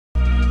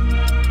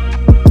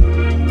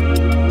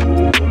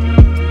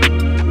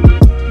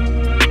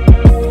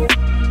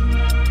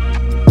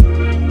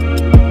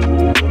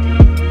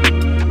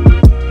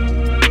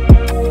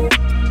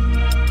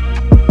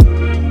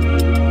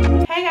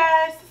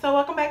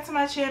back to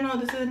my channel.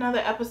 This is another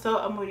episode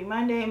of Moody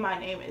Monday. My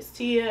name is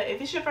Tia. If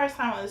it's your first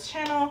time on this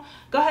channel,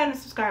 go ahead and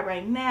subscribe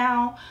right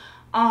now.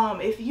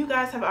 If you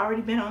guys have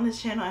already been on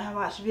this channel and have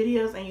watched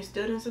videos and you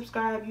still didn't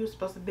subscribe, you were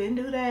supposed to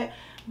do that.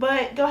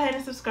 But go ahead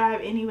and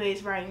subscribe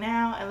anyways right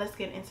now, and let's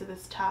get into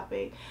this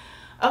topic.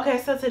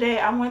 Okay, so today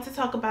I want to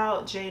talk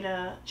about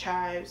Jayda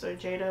Cheaves, or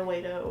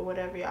Jayda, or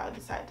whatever y'all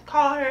decide to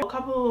call her. A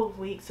couple of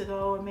weeks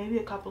ago, or maybe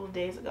a couple of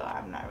days ago,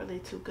 I'm not really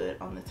too good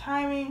on the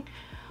timing.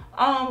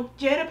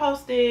 Jayda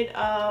posted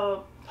a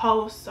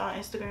post on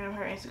Instagram,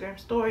 her Instagram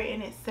story,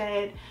 and it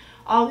said,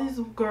 all these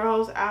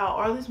girls out,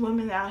 all these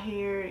women out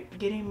here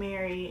getting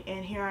married,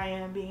 and here I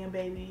am being a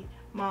baby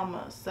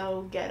mama,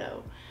 so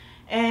ghetto.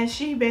 And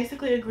she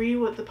basically agreed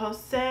with what the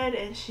post said,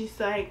 and she's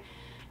like,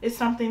 it's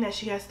something that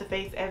she has to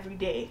face every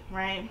day,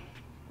 right?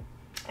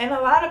 And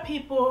a lot of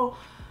people,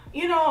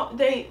 you know,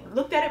 they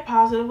looked at it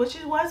positive, which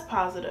it was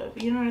positive,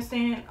 you know what I'm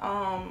saying?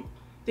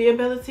 The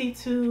ability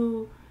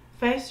to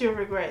face your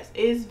regrets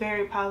is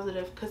very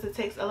positive, because it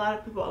takes a lot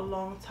of people a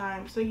long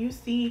time. So you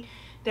see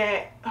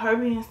that her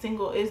being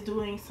single is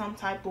doing some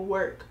type of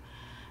work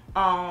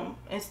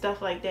and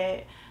stuff like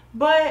that.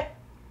 But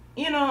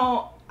you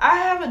know, I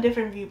have a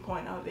different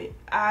viewpoint of it.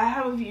 I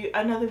have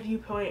another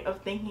viewpoint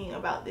of thinking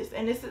about this,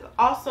 and this is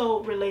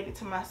also related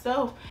to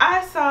myself.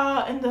 I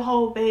saw in the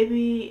whole Lil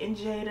Baby and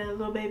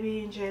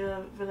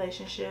Jayda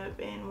relationship,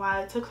 and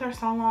why it took her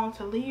so long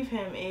to leave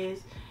him,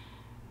 is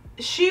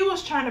she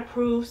was trying to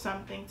prove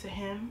something to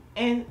him,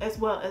 and as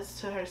well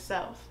as to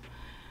herself.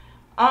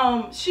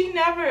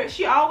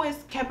 She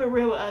always kept it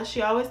real with us.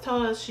 She always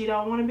told us she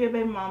don't want to be a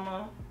baby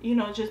mama, you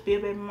know, just be a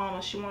baby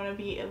mama. She want to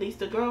be at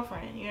least a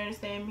girlfriend, you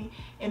understand me,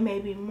 and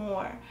maybe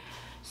more.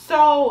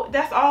 So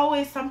that's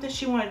always something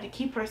she wanted to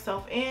keep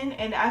herself in,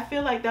 and I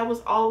feel like that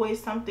was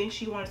always something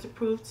she wanted to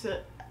prove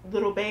to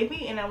Lil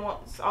Baby, and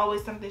it's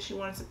always something she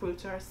wanted to prove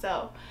to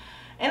herself.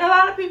 And a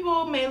lot of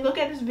people may look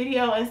at this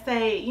video and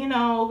say, you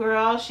know,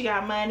 girl, she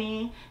got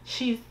money,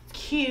 she's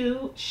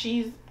cute,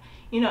 she's,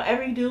 you know,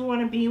 every dude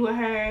want to be with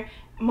her,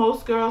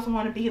 most girls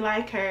want to be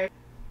like her.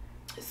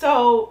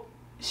 So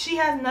she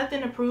has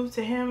nothing to prove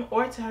to him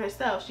or to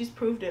herself. She's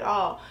proved it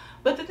all.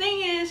 But the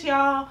thing is,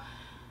 y'all,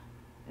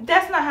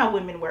 that's not how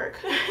women work.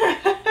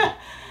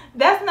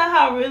 That's not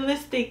how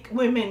realistic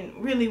women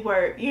really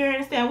work. You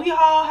understand? We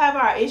all have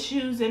our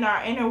issues and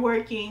our inner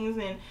workings,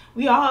 and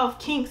we all have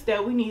kinks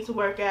that we need to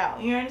work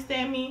out. You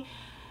understand me?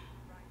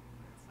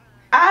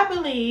 I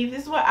believe,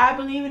 this is what I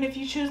believe, and if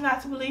you choose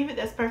not to believe it,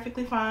 that's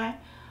perfectly fine.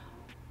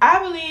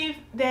 I believe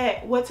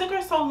that what took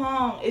her so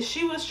long is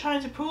she was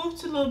trying to prove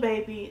to Lil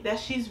Baby that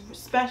she's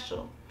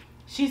special.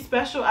 She's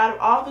special out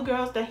of all the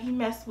girls that he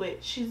messed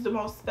with. She's the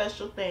most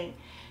special thing.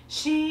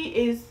 She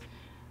is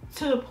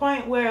to the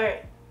point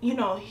where, you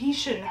know, he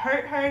shouldn't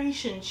hurt her, he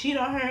shouldn't cheat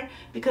on her,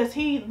 because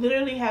he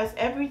literally has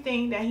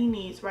everything that he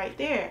needs right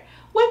there,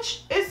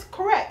 which is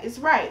correct, it's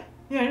right,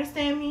 you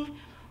understand me?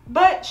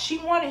 But she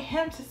wanted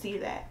him to see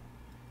that.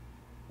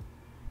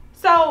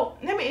 So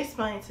let me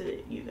explain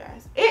to you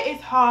guys. It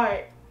is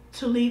hard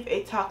to leave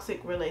a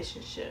toxic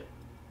relationship.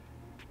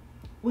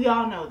 We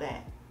all know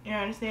that, you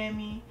understand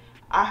me?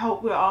 I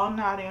hope we're all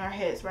nodding our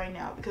heads right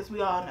now, because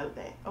we all know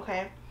that,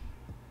 okay?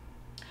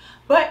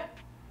 But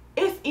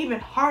it's even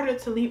harder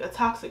to leave a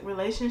toxic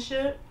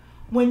relationship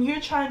when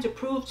you're trying to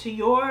prove to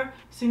your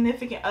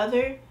significant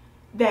other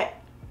that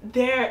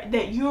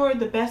you're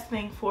the best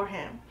thing for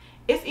him.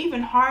 It's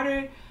even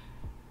harder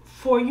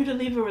for you to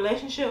leave a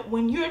relationship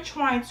when you're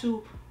trying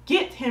to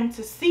get him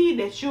to see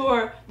that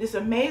you're this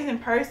amazing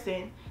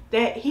person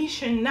that he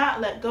should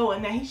not let go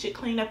and that he should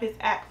clean up his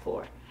act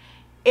for.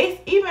 It's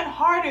even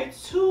harder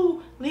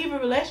to leave a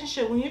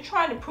relationship when you're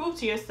trying to prove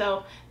to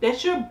yourself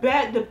that you're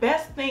the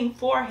best thing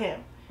for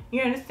him.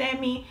 You understand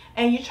me?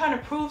 And you're trying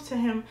to prove to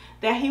him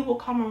that he will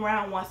come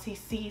around once he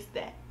sees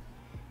that.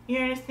 You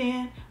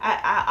understand?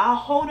 I'll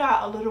hold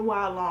out a little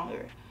while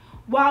longer.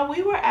 While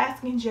we were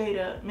asking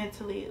Jayda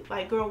mentally,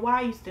 like, girl,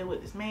 why are you still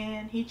with this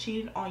man? He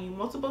cheated on you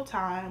multiple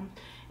times.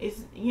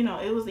 It's, you know,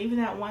 it was even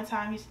that one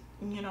time,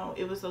 you know,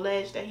 it was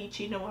alleged that he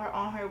cheated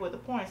on her with a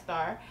porn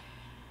star.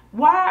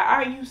 Why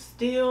are you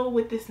still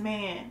with this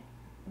man?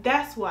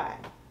 That's why.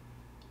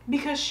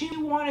 Because she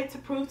wanted to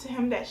prove to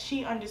him that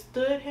she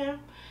understood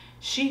him.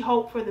 She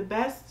hoped for the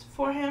best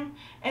for him,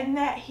 and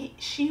that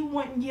she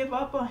wouldn't give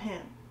up on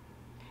him.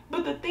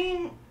 But the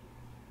thing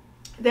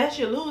that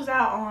you lose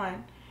out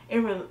on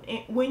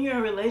when you're in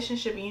a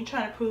relationship and you're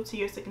trying to prove to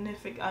your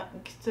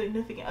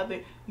significant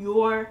other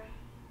your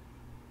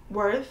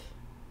worth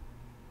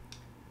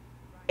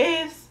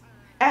is,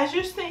 as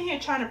you're sitting here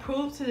trying to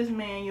prove to this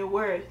man your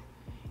worth,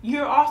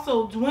 you're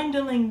also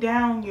dwindling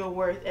down your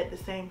worth at the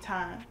same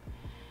time.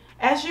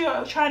 As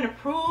you're trying to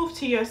prove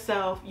to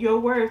yourself your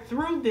worth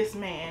through this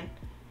man,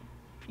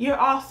 you're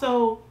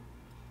also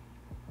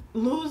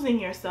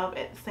losing yourself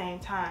at the same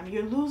time.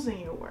 You're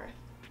losing your worth.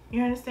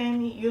 You understand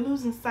me? You're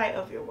losing sight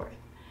of your worth.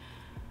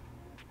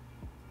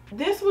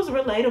 This was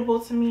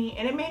relatable to me,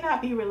 and it may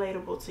not be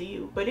relatable to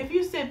you, but if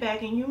you sit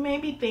back and you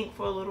maybe think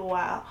for a little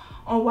while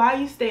on why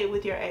you stayed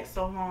with your ex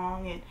so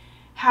long, and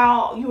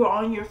how you were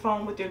on your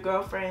phone with your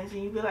girlfriends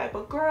and you'd be like,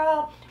 but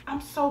girl, I'm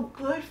so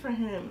good for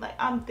him. Like,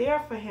 I'm there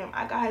for him.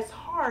 I got his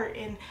heart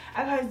and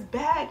I got his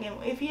bag,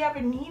 and if he ever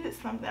needed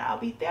something, I'll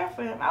be there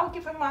for him. I would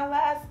give him my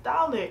last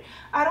dollar.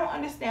 I don't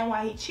understand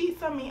why he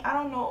cheats on me. I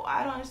don't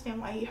understand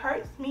why he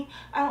hurts me.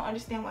 I don't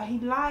understand why he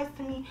lies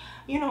to me.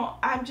 You know,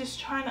 I'm just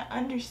trying to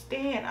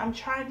understand. I'm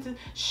trying to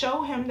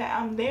show him that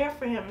I'm there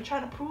for him. I'm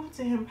trying to prove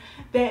to him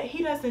that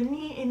he doesn't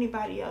need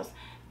anybody else.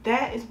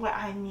 That is what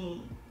I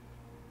need.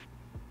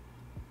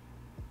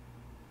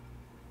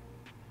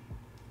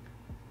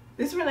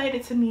 This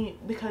related to me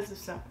because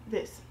of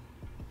this.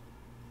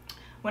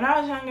 When I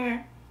was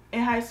younger,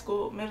 in high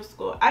school, middle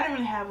school, I didn't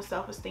really have a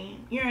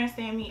self-esteem. You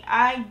understand me?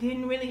 I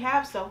didn't really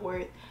have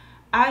self-worth.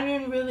 I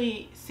didn't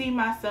really see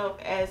myself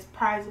as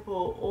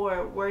prizable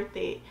or worth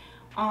it.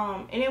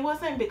 And it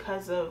wasn't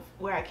because of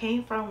where I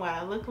came from, what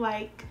I look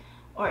like,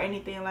 or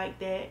anything like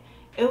that.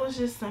 It was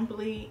just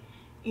simply,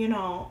 you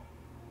know,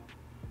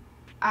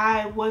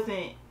 I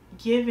wasn't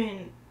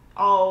given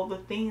all the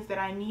things that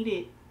I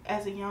needed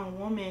as a young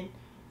woman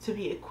to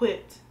be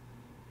equipped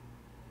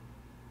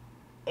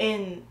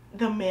in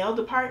the male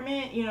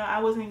department. You know,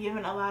 I wasn't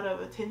given a lot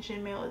of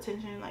attention, male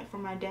attention, like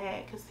from my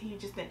dad, because he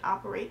just didn't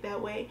operate that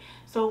way.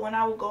 So when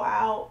I would go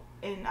out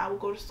and I would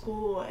go to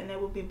school and there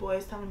would be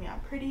boys telling me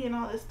I'm pretty and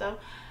all this stuff,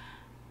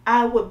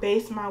 I would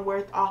base my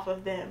worth off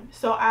of them.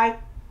 So I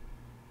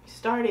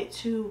started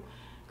to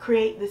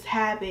create this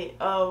habit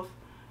of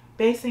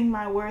basing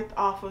my worth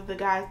off of the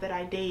guys that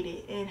I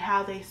dated and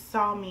how they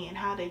saw me and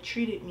how they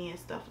treated me and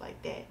stuff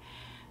like that.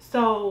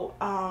 So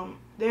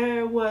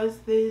there was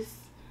this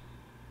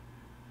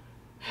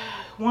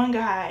one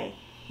guy.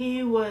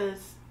 He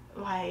was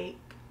like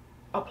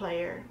a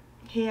player.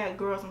 He had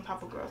girls on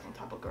top of girls on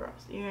top of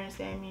girls. You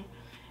understand me?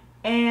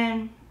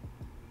 And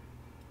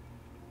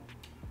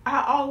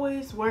I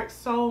always worked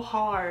so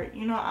hard.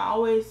 You know, I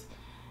always,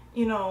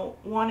 you know,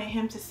 wanted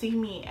him to see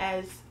me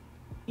as,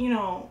 you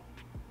know,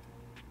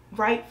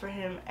 right for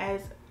him,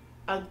 as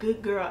a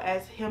good girl,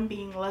 as him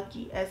being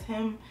lucky, as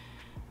him,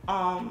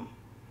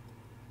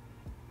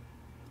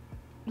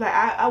 like,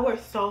 I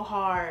worked so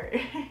hard.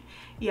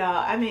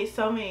 Y'all, I made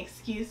so many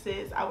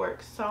excuses. I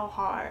worked so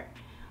hard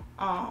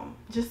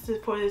just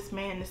for this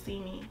man to see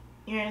me.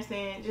 You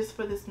understand? Just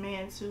for this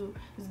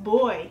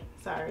boy,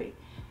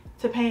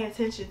 to pay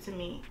attention to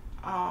me,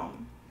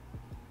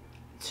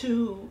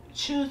 to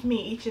choose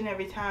me each and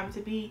every time,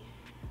 to be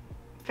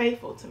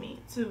faithful to me,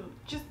 to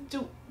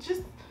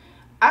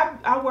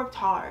I worked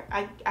hard.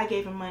 I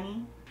gave him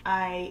money.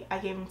 I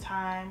gave him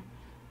time.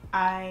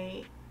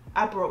 I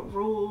broke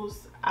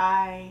rules.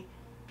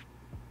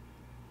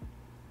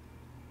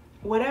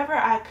 Whatever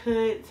I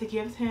could to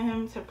give to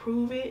him to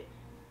prove it,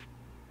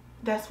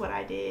 that's what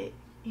I did.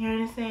 You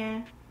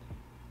understand?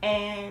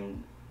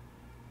 And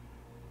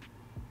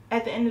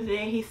at the end of the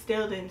day, he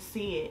still didn't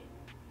see it.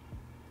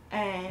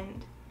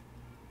 And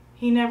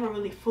he never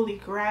really fully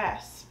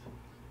grasped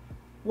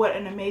what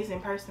an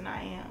amazing person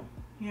I am.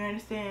 You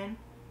understand?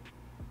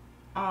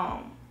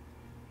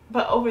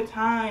 But over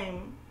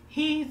time,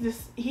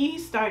 he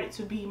started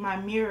to be my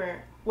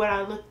mirror. What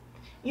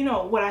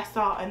I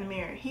saw in the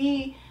mirror.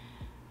 He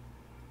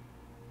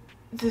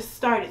just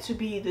started to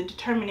be the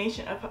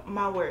determination of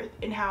my worth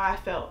and how I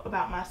felt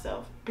about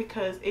myself,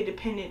 because it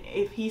depended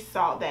if he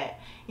saw that,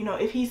 you know,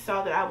 if he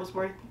saw that I was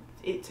worth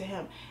it to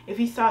him, if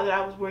he saw that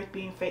I was worth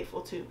being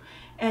faithful to.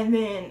 And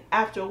then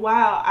after a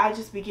while, I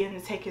just began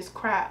to take his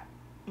crap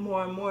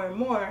more and more and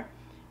more.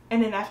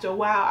 And then after a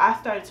while, I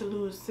started to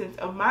lose sense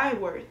of my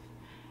worth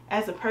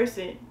as a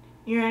person.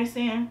 You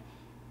understand?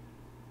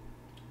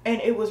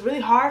 And it was really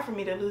hard for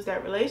me to lose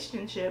that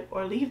relationship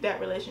or leave that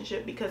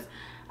relationship, because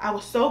I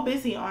was so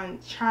busy on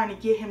trying to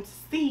get him to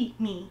see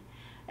me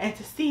and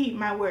to see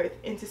my worth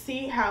and to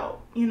see how,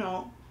 you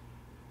know,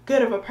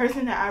 good of a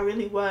person that I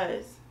really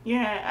was. You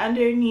know,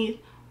 underneath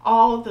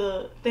all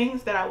the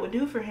things that I would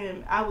do for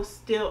him, I was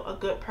still a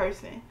good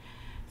person.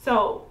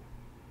 So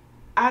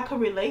I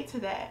could relate to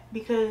that,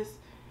 because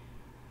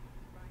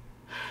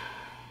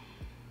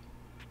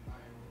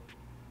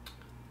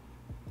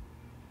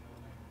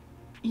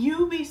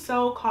you be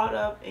so caught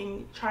up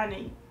in trying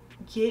to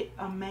get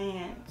a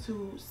man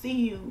to see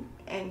you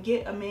and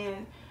get a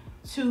man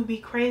to be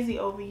crazy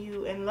over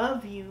you and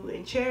love you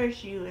and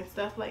cherish you and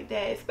stuff like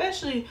that,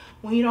 especially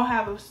when you don't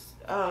have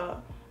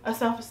a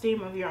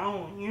self-esteem of your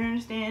own. You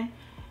understand?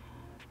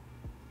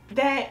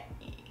 That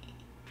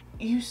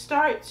you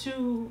start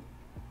to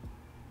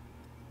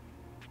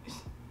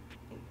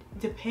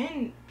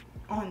depend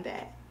on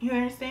that. You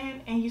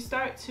understand? And you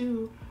start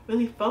to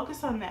really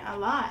focus on that a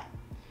lot.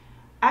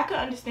 I could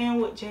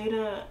understand what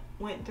Jayda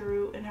went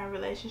through in her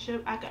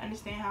relationship. I could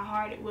understand how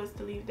hard it was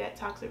to leave that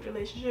toxic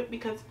relationship,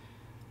 because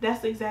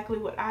that's exactly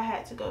what I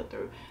had to go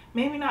through.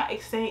 Maybe not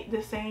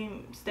the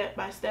same step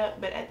by step,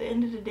 but at the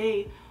end of the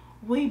day,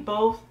 we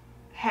both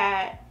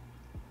had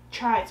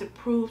tried to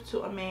prove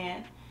to a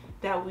man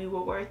that we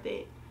were worth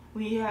it.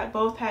 We had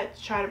both had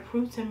to try to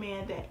prove to a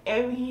man that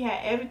he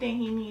had everything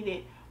he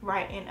needed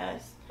right in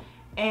us.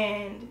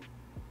 And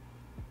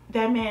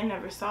that man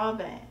never saw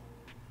that.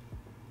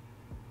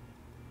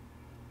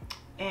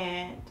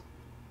 And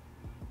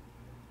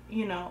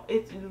you know,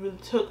 it really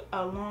took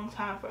a long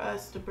time for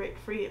us to break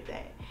free of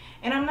that.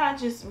 And I'm not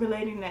just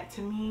relating that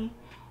to me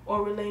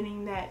or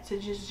relating that to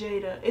just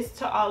Jayda. It's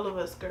to all of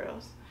us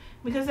girls.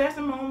 Because there's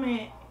a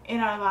moment in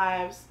our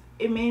lives,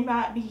 it may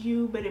not be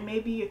you, but it may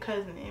be your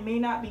cousin. It may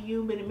not be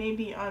you, but it may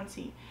be your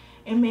auntie.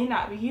 It may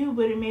not be you,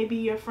 but it may be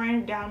your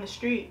friend down the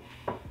street.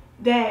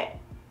 That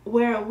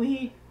where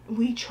we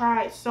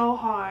tried so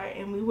hard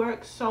and we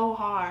worked so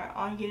hard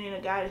on getting a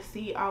guy to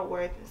see our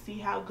worth and see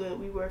how good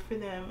we were for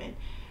them, and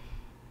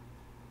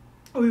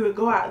we would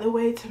go out of the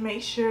way to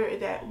make sure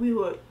that we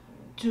would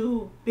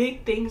do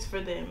big things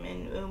for them,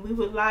 and we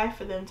would lie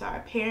for them to our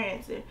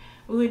parents, and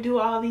we would do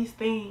all these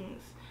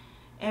things,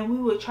 and we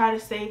would try to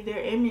save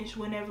their image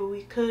whenever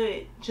we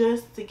could,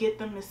 just to get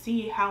them to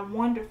see how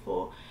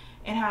wonderful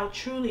and how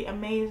truly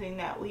amazing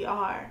that we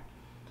are.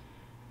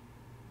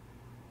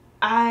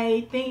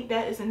 I think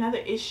that is another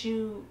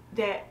issue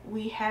that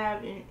we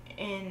have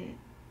in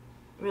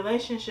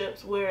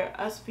relationships, where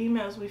us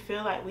females, we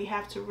feel like we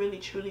have to really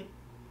truly,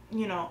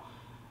 you know,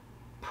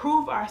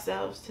 prove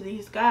ourselves to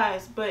these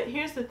guys. But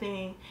here's the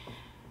thing,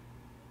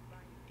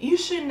 you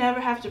should never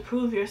have to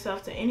prove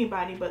yourself to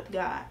anybody but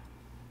God,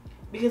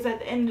 because at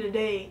the end of the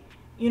day,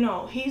 you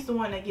know, he's the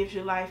one that gives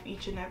you life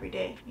each and every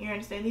day. You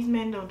understand? These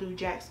men don't do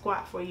jack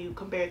squat for you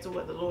compared to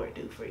what the Lord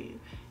do for you.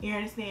 You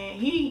understand?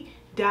 He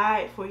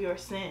died for your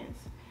sins.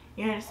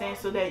 You understand?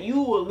 So that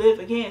you will live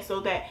again,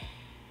 so that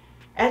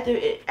at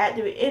the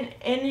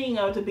ending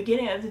of the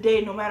beginning of the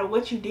day, no matter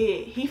what you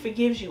did, he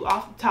forgives you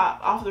off the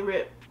top, off the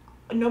rip.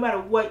 No matter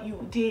what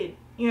you did,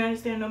 you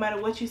understand? No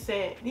matter what you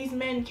said, these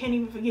men can't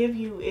even forgive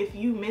you if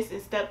you miss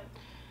and step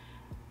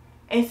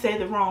and say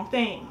the wrong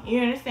thing.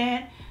 You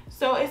understand?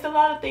 So it's a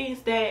lot of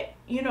things that,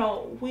 you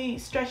know, we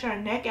stretch our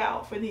neck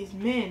out for these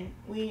men.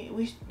 We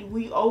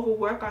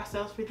overwork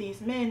ourselves for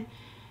these men,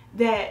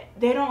 that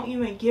they don't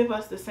even give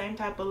us the same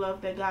type of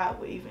love that God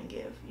would even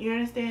give. You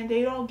understand?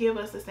 They don't give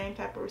us the same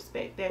type of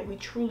respect that we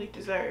truly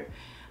deserve.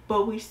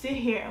 But we sit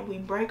here and we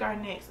break our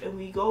necks and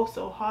we go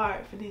so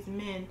hard for these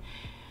men,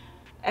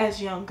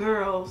 as young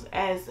girls,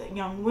 as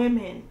young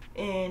women,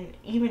 and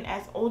even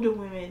as older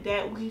women,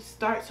 that we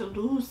start to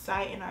lose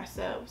sight in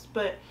ourselves.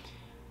 But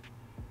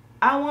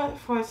I want,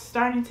 for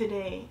starting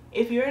today,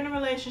 if you're in a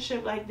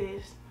relationship like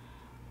this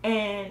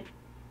and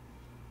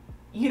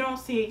you don't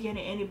see it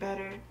getting any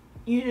better,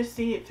 you just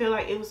feel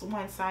like it was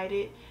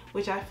one-sided,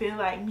 which I feel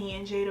like me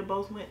and Jayda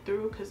both went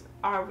through, because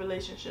our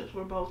relationships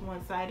were both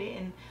one-sided,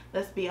 and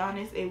let's be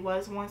honest, it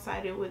was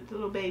one-sided with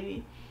Lil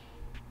Baby.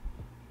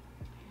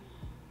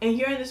 And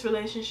you're in this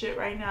relationship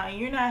right now and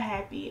you're not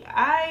happy,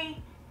 I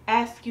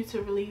ask you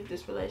to leave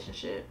this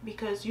relationship,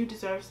 because you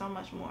deserve so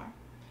much more.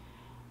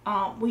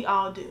 We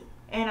all do.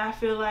 And I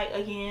feel like,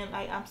 again,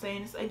 like I'm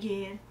saying this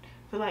again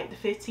for like the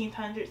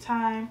 1500th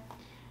time,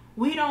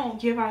 we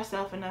don't give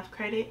ourselves enough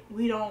credit.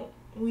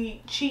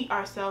 We cheat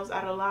ourselves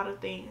out of a lot of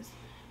things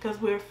because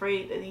we're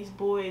afraid that these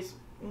boys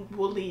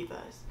will leave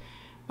us.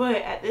 But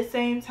at the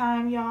same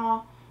time,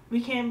 y'all, we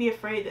can't be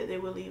afraid that they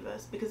will leave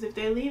us, because if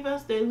they leave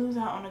us, they lose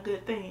out on a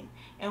good thing.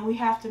 And we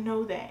have to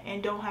know that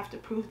and don't have to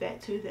prove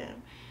that to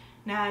them.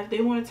 Now, if they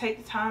want to take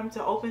the time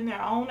to open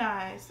their own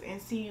eyes and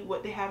see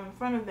what they have in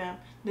front of them,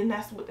 then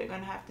that's what they're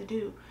going to have to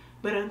do.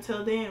 But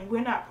until then,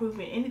 we're not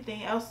proving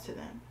anything else to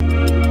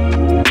them.